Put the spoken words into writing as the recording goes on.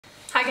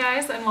Hi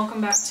guys, and welcome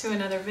back to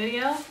another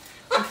video.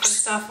 I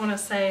first off want to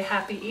say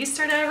Happy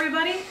Easter to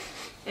everybody.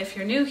 If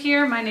you're new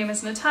here, my name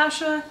is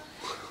Natasha,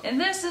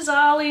 and this is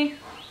Ollie.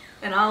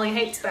 And Ollie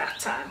hates bath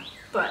time,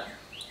 but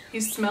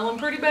he's smelling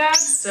pretty bad,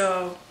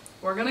 so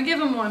we're gonna give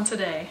him one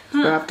today.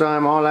 Bath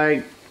time,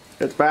 Ollie.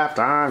 It's bath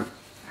time.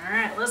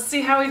 Alright, let's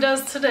see how he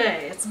does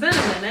today. It's been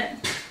a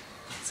minute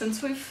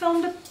since we've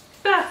filmed a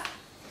bath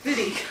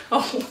video.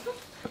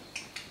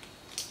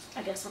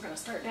 I guess we're gonna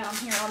start down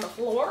here on the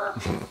floor.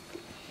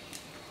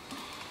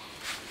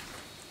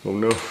 Oh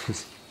no.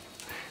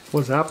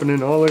 What's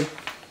happening, Ollie?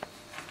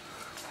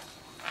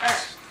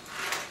 Alright,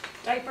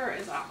 diaper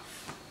is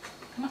off.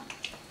 Come on.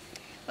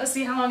 Let's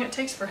see how long it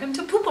takes for him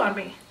to poop on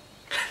me.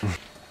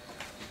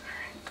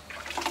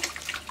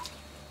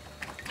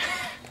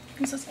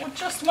 He just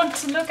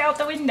wants to look out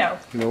the window.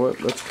 You know what?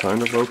 That's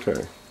kind of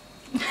okay.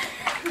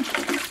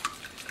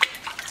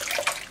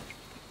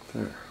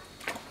 There.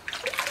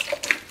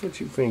 What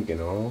you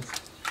thinking, Ollie?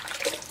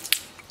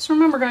 So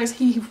remember guys,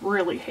 he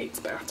really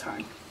hates bath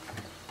time.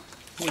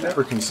 We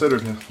never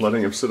considered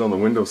letting him sit on the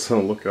windowsill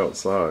and look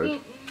outside.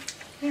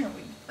 Here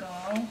we go.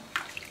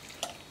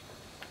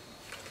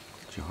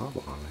 Good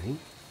job, Ollie.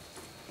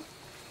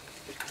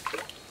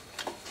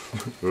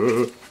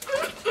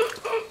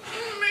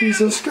 He's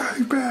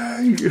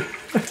escaping! There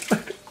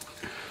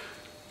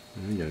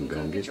you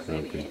go, get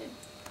something.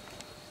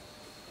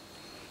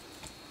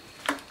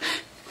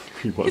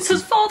 He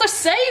says, Father,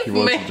 save me! He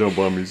wants to jump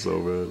on me so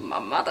bad. My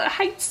mother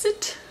hates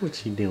it. What's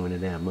she doing to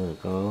that mug,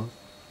 huh?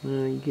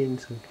 You getting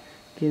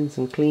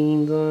some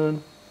cleans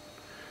on?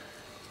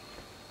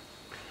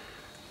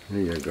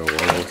 There you go,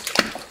 Ollie.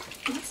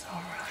 It's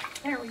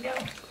alright. There we go.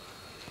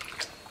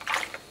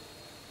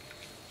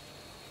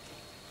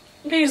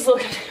 He's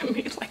looking at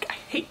me like I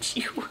hate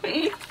you.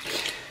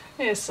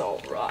 It's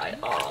alright,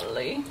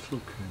 Ollie. It's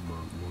okay,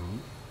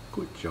 Mom.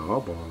 Good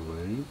job,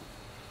 Ollie.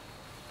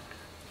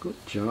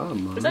 Good job,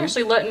 Mom. He's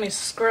actually letting me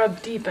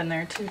scrub deep in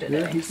there too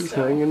today. Yeah, he's just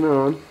hanging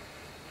on.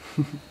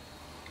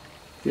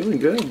 Feeling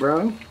good,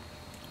 bro.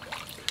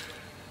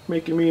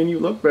 Making me and you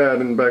look bad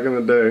back in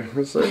the day.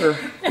 Yes, sir.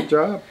 Good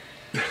job.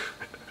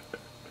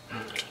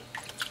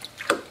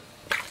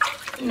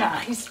 Nah,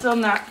 he's still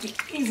not the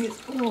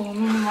easiest little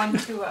one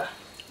to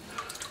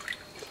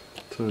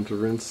Time to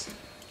rinse.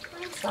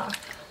 rinse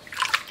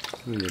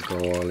off. There you go,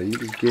 Ollie. You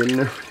just getting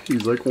there.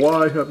 He's like,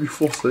 why have you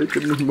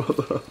forsaken me,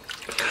 mother?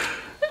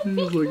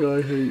 He's like,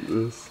 I hate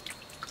this.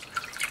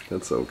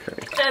 That's okay.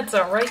 That's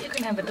alright. You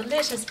can have a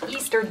delicious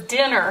Easter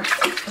dinner.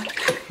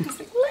 He's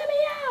like, let me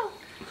out.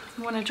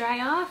 You want to dry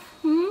off?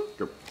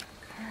 Yep.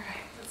 Alright,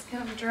 let's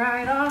get him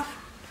dried off.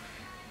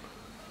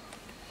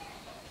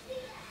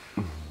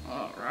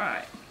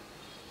 Alright.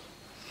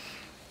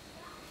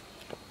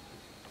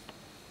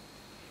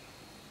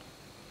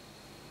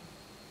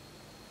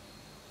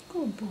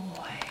 Good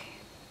boy.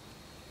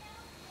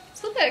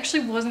 So that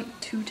actually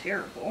wasn't too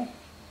terrible.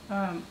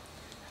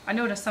 I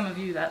noticed some of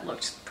you that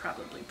looked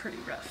probably pretty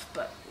rough,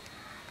 but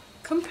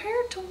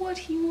compared to what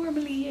he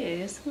normally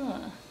is,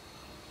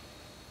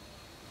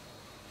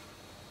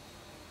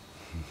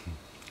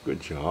 Good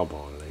job,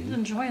 Ollie. He's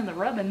enjoying the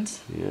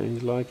rubbings. Yeah,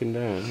 he's liking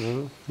that,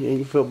 huh? Yeah,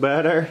 you feel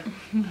better?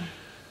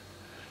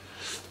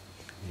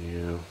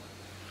 Yeah.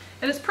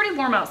 And it's pretty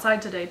warm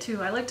outside today,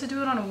 too. I like to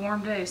do it on a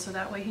warm day, so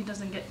that way he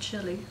doesn't get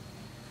chilly.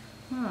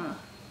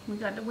 We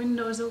got the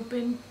windows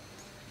open.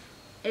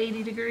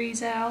 80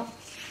 degrees out.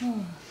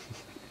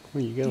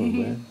 Where you going,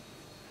 man?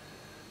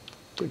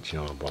 Good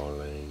job,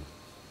 Ollie.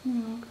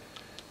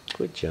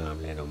 Good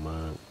job, little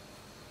mom.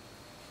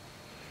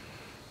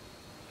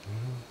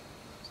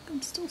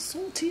 I'm still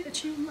salty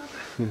at you, mother.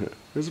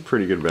 It was a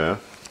pretty good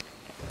bath.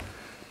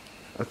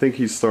 I think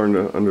he's starting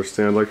to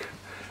understand. Like,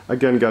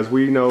 again, guys,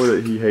 we know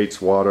that he hates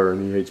water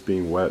and he hates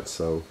being wet,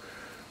 so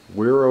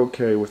we're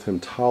okay with him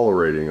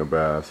tolerating a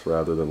bath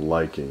rather than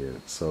liking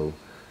it. So,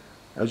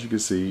 as you can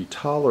see, he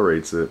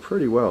tolerates it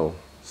pretty well.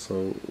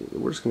 So,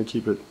 we're just going to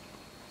keep it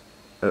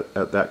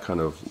at that kind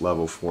of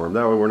level for him.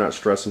 That way we're not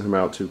stressing him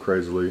out too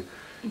crazily.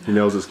 He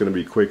knows it's going to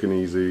be quick and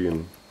easy,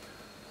 and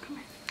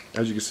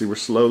as you can see, we're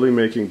slowly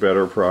making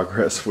better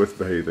progress with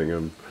bathing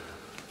him,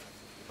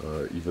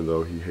 even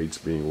though he hates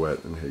being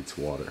wet and hates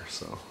water.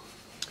 So.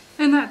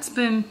 And that's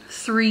been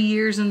 3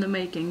 years in the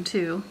making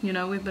too. You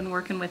know, we've been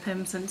working with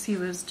him since he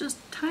was just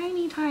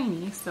tiny,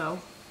 so.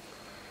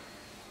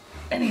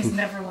 And he's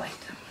never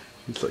liked him.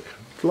 He's like,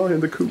 fly in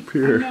the coop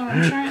here. I know,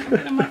 I'm trying to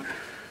get him up.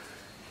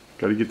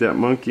 Gotta get that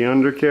monkey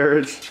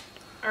undercarriage.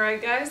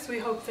 Alright guys, we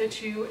hope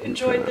that you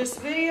enjoyed this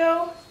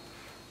video.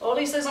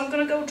 Ollie says I'm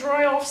gonna go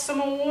dry off some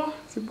more.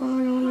 Say bye,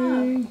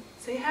 Ollie.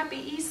 Say happy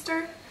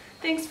Easter.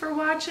 Thanks for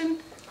watching.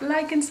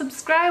 Like and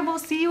subscribe. We'll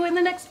see you in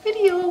the next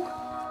video.